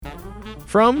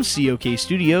From COK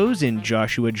Studios in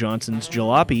Joshua Johnson's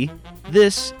Jalopy,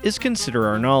 this is Consider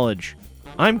Our Knowledge.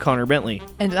 I'm Connor Bentley.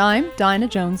 And I'm Dinah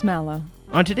Jones-Mallow.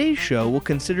 On today's show, we'll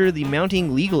consider the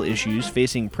mounting legal issues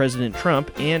facing President Trump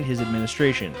and his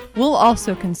administration. We'll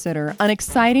also consider an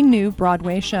exciting new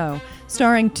Broadway show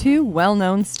starring two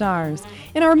well-known stars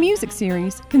in our music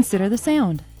series, Consider the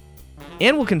Sound.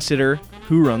 And we'll consider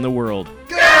Who Run the World.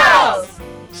 Girls!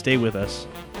 Stay with us.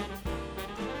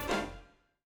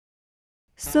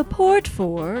 Support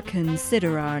for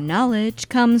Consider Our Knowledge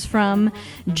comes from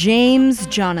James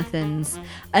Jonathan's,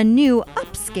 a new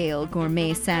upscale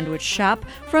gourmet sandwich shop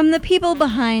from the people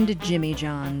behind Jimmy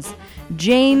John's.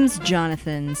 James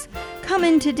Jonathan's. Come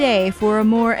in today for a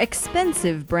more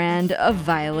expensive brand of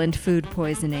violent food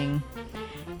poisoning.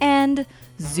 And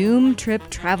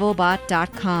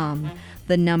ZoomTripTravelBot.com,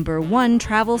 the #1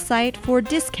 travel site for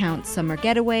discount summer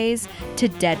getaways to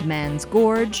Dead Man's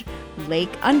Gorge,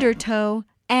 Lake Undertow,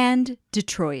 and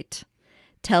Detroit.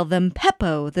 Tell them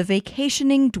Peppo, the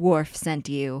vacationing dwarf, sent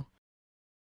you.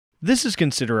 This is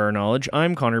Consider Our Knowledge.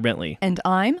 I'm Connor Bentley. And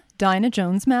I'm Dinah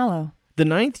Jones-Mallow. The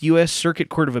 9th U.S. Circuit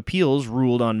Court of Appeals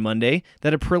ruled on Monday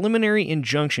that a preliminary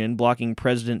injunction blocking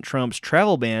President Trump's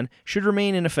travel ban should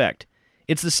remain in effect.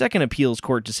 It's the second appeals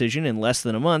court decision in less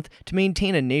than a month to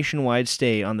maintain a nationwide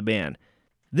stay on the ban.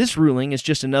 This ruling is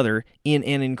just another in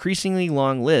an increasingly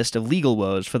long list of legal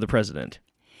woes for the president.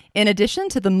 In addition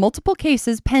to the multiple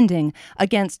cases pending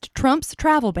against Trump's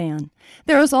travel ban,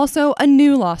 there is also a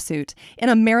new lawsuit in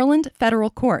a Maryland federal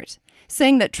court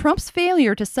saying that Trump's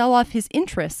failure to sell off his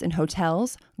interests in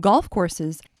hotels, golf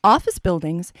courses, office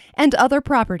buildings, and other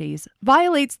properties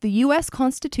violates the U.S.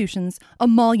 Constitution's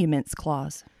Emoluments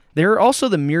Clause. There are also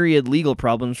the myriad legal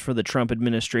problems for the Trump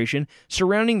administration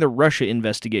surrounding the Russia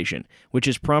investigation, which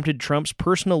has prompted Trump's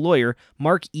personal lawyer,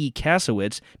 Mark E.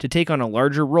 Kasowitz, to take on a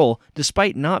larger role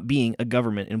despite not being a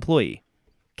government employee.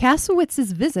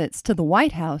 Kasowitz's visits to the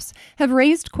White House have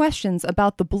raised questions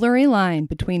about the blurry line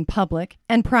between public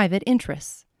and private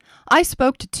interests. I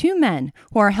spoke to two men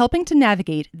who are helping to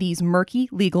navigate these murky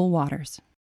legal waters.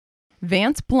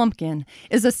 Vance Blumpkin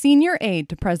is a senior aide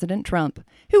to President Trump,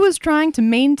 who is trying to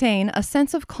maintain a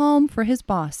sense of calm for his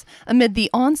boss amid the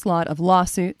onslaught of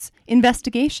lawsuits,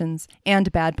 investigations,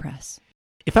 and bad press.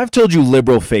 If I've told you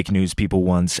liberal fake news people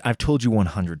once, I've told you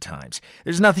 100 times.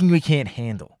 There's nothing we can't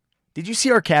handle. Did you see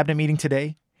our cabinet meeting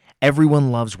today?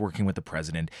 Everyone loves working with the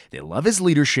president. They love his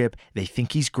leadership, they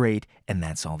think he's great, and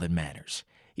that's all that matters.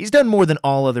 He's done more than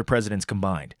all other presidents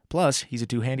combined. Plus, he's a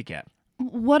 2 handicap.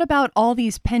 What about all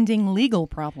these pending legal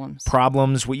problems?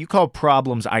 Problems, what you call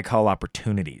problems, I call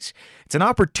opportunities. It's an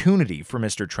opportunity for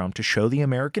Mr. Trump to show the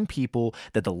American people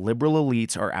that the liberal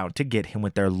elites are out to get him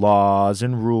with their laws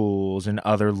and rules and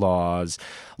other laws.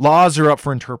 Laws are up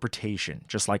for interpretation,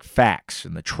 just like facts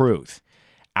and the truth.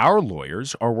 Our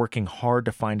lawyers are working hard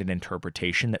to find an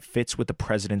interpretation that fits with the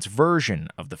president's version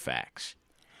of the facts.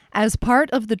 As part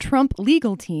of the Trump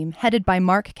legal team headed by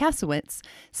Mark Kasowitz,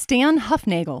 Stan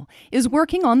Huffnagel is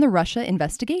working on the Russia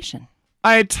investigation.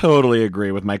 I totally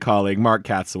agree with my colleague Mark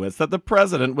Kasowitz that the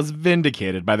president was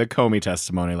vindicated by the Comey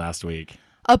testimony last week.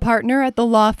 A partner at the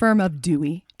law firm of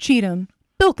Dewey, Cheatham,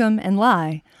 Bilcom, and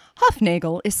Lai,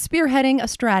 Huffnagel is spearheading a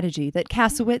strategy that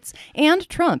Kasowitz and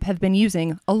Trump have been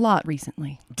using a lot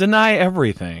recently. Deny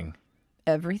everything.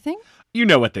 Everything? You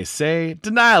know what they say,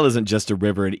 denial isn't just a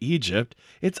river in Egypt,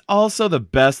 it's also the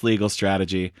best legal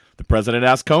strategy. The president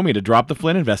asked Comey to drop the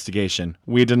Flynn investigation.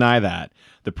 We deny that.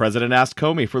 The president asked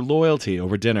Comey for loyalty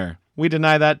over dinner. We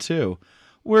deny that too.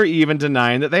 We're even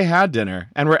denying that they had dinner,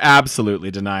 and we're absolutely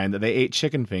denying that they ate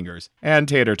chicken fingers and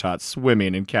tater tots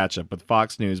swimming in ketchup with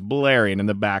Fox News blaring in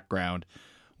the background.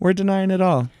 We're denying it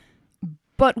all.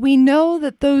 But we know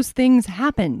that those things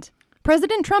happened.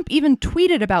 President Trump even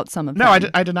tweeted about some of them. No,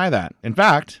 I deny that. In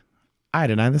fact, I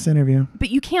deny this interview. But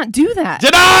you can't do that.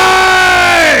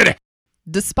 Denied!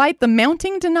 Despite the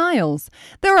mounting denials,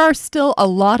 there are still a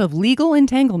lot of legal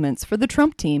entanglements for the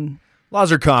Trump team.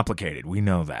 Laws are complicated, we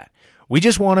know that. We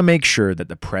just want to make sure that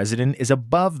the president is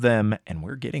above them, and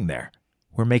we're getting there.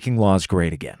 We're making laws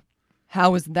great again.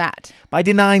 How is that? By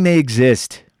denying they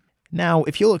exist. Now,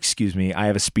 if you'll excuse me, I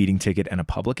have a speeding ticket and a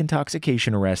public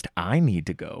intoxication arrest I need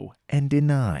to go and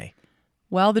deny.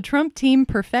 While the Trump team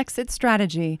perfects its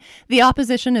strategy, the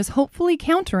opposition is hopefully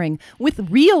countering with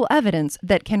real evidence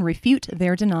that can refute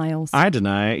their denials. I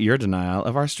deny your denial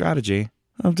of our strategy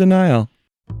of denial.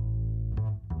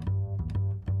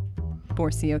 For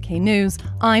COK News,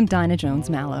 I'm Dinah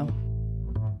Jones-Mallow.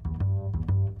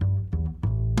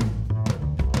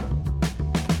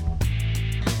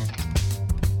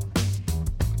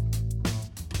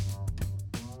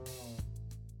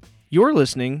 You're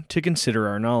listening to Consider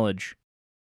Our Knowledge.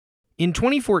 In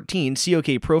 2014,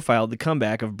 COK profiled the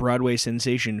comeback of Broadway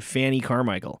sensation Fanny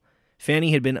Carmichael.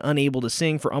 Fanny had been unable to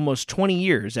sing for almost 20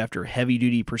 years after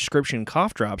heavy-duty prescription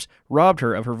cough drops robbed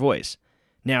her of her voice.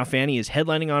 Now Fanny is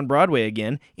headlining on Broadway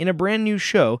again in a brand new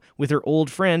show with her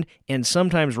old friend and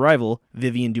sometimes rival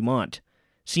Vivian Dumont.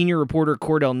 Senior reporter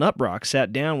Cordell Nutbrock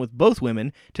sat down with both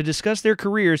women to discuss their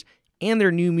careers and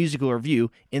their new musical review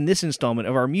in this installment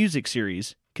of our music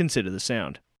series, Consider the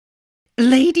Sound.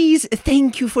 Ladies,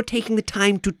 thank you for taking the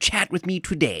time to chat with me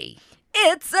today.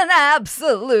 It's an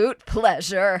absolute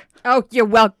pleasure. Oh, you're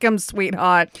welcome,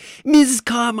 sweetheart. Ms.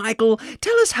 Carmichael,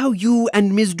 tell us how you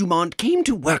and Ms. Dumont came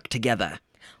to work together.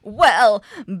 Well,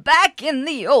 back in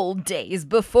the old days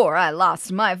before I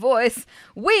lost my voice,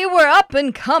 we were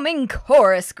up-and-coming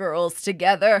chorus girls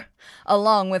together.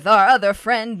 Along with our other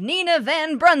friend, Nina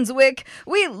Van Brunswick,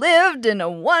 we lived in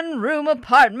a one-room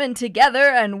apartment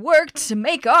together and worked to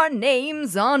make our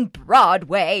names on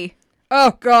Broadway.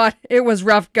 Oh, God, it was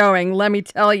rough going, let me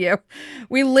tell you.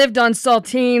 We lived on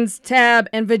saltines, Tab,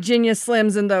 and Virginia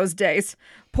Slims in those days.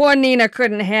 Poor Nina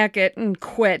couldn't hack it and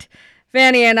quit.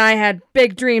 Fanny and I had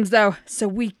big dreams, though, so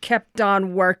we kept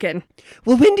on working.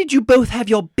 Well, when did you both have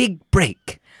your big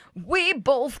break? We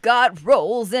both got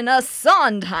roles in a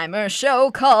Sondheimer show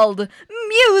called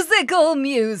Musical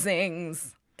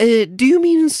Musings. Do you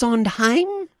mean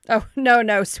Sondheim? Oh,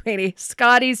 no, sweetie.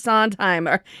 Scotty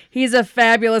Sondheimer. He's a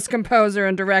fabulous composer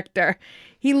and director.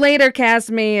 He later cast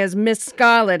me as Miss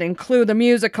Scarlet in Clue the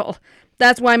Musical.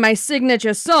 That's why my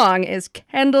signature song is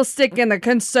Candlestick in the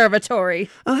Conservatory.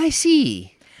 Oh, I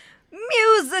see.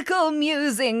 Musical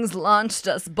Musings launched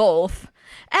us both.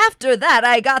 After that,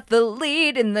 I got the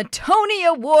lead in the Tony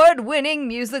Award-winning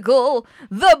musical,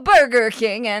 The Burger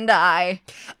King and I.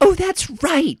 Oh, that's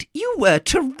right. You were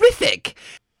terrific.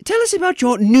 Tell us about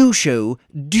your new show,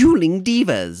 Dueling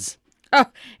Divas. Oh,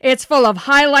 it's full of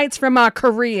highlights from our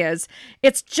careers.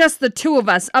 It's just the two of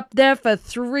us up there for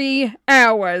 3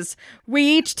 hours. We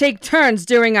each take turns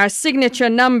doing our signature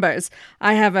numbers.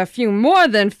 I have a few more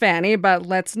than Fanny, but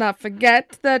let's not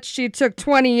forget that she took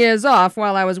 20 years off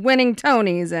while I was winning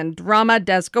Tonys and Drama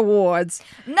Desk Awards.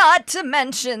 Not to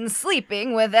mention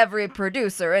sleeping with every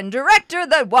producer and director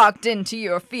that walked into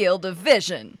your field of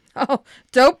vision. Oh,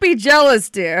 don't be jealous,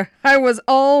 dear. I was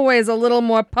always a little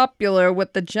more popular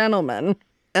with the gentlemen.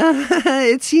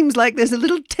 It seems like there's a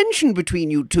little tension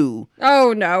between you two.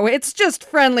 Oh, no, it's just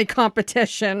friendly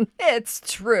competition. It's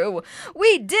true.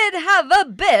 We did have a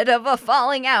bit of a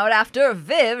falling out after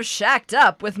Viv shacked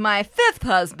up with my 5th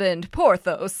husband,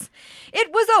 Porthos.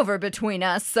 It was over between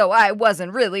us, so I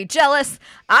wasn't really jealous.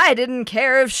 I didn't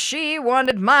care if she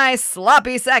wanted my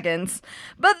sloppy seconds.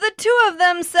 But the two of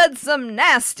them said some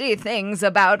nasty things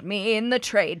about me in the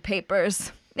trade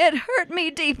papers. It hurt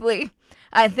me deeply.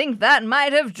 I think that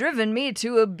might have driven me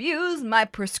to abuse my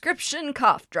prescription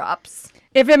cough drops.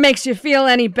 If it makes you feel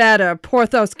any better,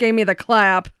 Porthos gave me the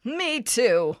clap. Me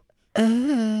too. So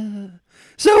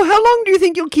how long do you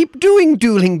think you'll keep doing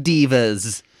Dueling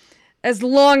Divas? As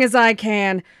long as I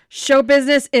can. Show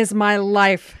business is my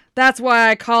life. That's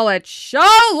why I call it Show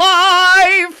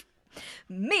Life!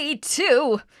 Me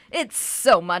too. It's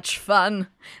so much fun.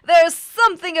 There's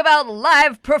something about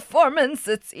live performance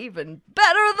that's even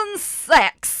better than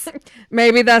sex.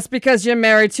 Maybe that's because you're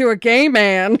married to a gay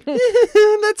man.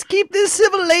 Let's keep this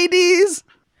civil, ladies.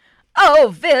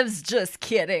 Oh, Viv's just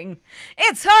kidding.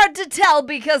 It's hard to tell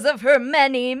because of her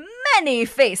many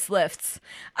facelifts.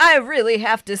 I really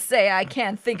have to say I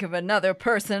can't think of another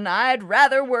person I'd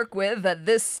rather work with at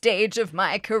this stage of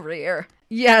my career.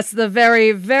 Yes, the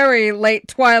very, very late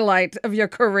twilight of your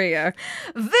career.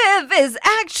 Viv is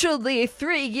actually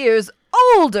 3 years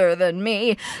older than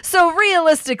me, so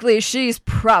realistically she's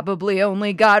probably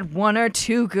only got 1 or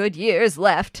 2 good years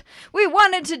left. We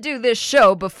wanted to do this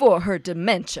show before her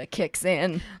dementia kicks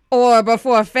in. Or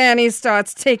before Fanny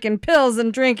starts taking pills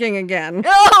and drinking again.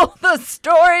 Oh, the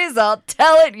stories I'll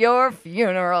tell at your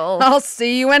funeral. I'll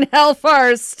see you in hell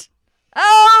first.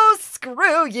 Oh,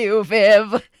 screw you,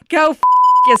 Viv. Go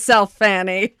yourself,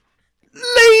 Fanny.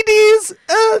 Ladies,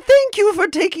 thank you for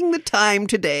taking the time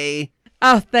today.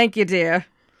 Oh, thank you, dear.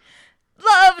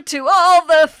 Love to all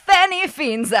the Fanny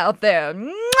fiends out there.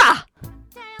 Mwah!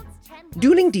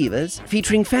 Dueling Divas,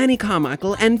 featuring Fanny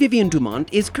Carmichael and Vivian Dumont,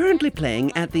 is currently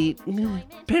playing at the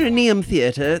Perineum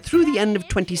Theatre through the end of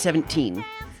 2017.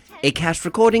 A cast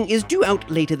recording is due out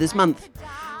later this month.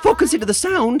 For Consider the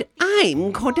Sound,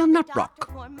 I'm Cordell Nutbrock.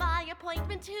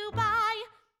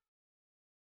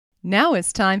 Now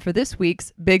it's time for this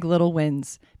week's Big Little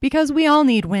Wins, because we all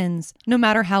need wins, no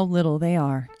matter how little they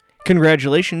are.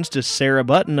 Congratulations to Sarah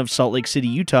Button of Salt Lake City,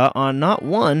 Utah on not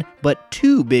one, but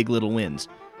 2 big little wins.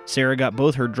 Sarah got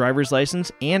both her driver's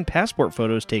license and passport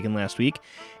photos taken last week,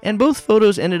 and both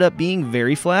photos ended up being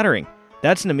very flattering.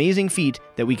 That's an amazing feat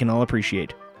that we can all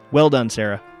appreciate. Well done,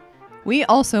 Sarah. We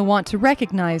also want to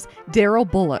recognize Daryl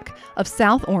Bullock of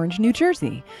South Orange, New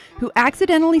Jersey, who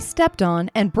accidentally stepped on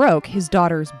and broke his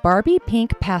daughter's Barbie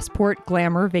pink passport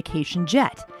glamour vacation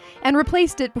jet and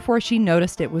replaced it before she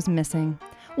noticed it was missing.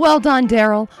 Well done,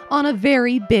 Daryl, on a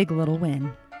very big little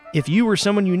win. If you or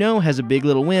someone you know has a big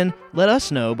little win, let us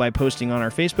know by posting on our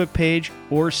Facebook page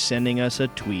or sending us a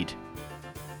tweet.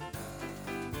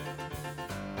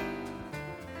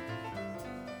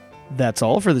 That's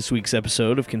all for this week's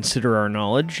episode of Consider Our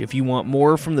Knowledge. If you want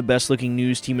more from the best-looking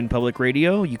news team in public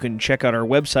radio, you can check out our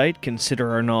website,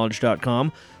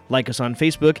 considerourknowledge.com, like us on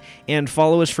Facebook, and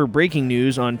follow us for breaking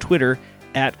news on Twitter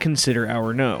at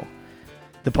ConsiderOurKnow.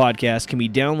 The podcast can be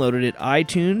downloaded at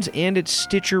iTunes and at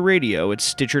Stitcher Radio at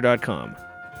Stitcher.com.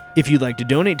 If you'd like to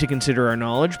donate to Consider Our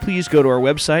Knowledge, please go to our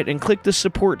website and click the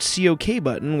Support COK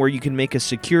button where you can make a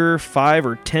secure $5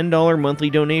 or $10 monthly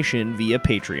donation via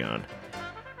Patreon.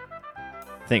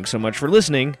 Thanks so much for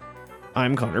listening.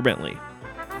 I'm Connor Bentley.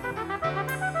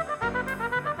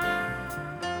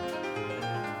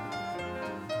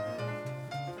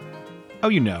 Oh,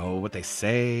 you know what they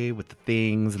say with the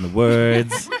things and the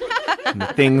words and the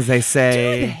things they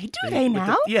say. Do they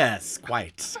now? Yes,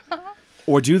 quite.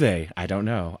 Or do they? I don't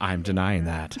know. I'm denying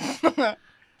that.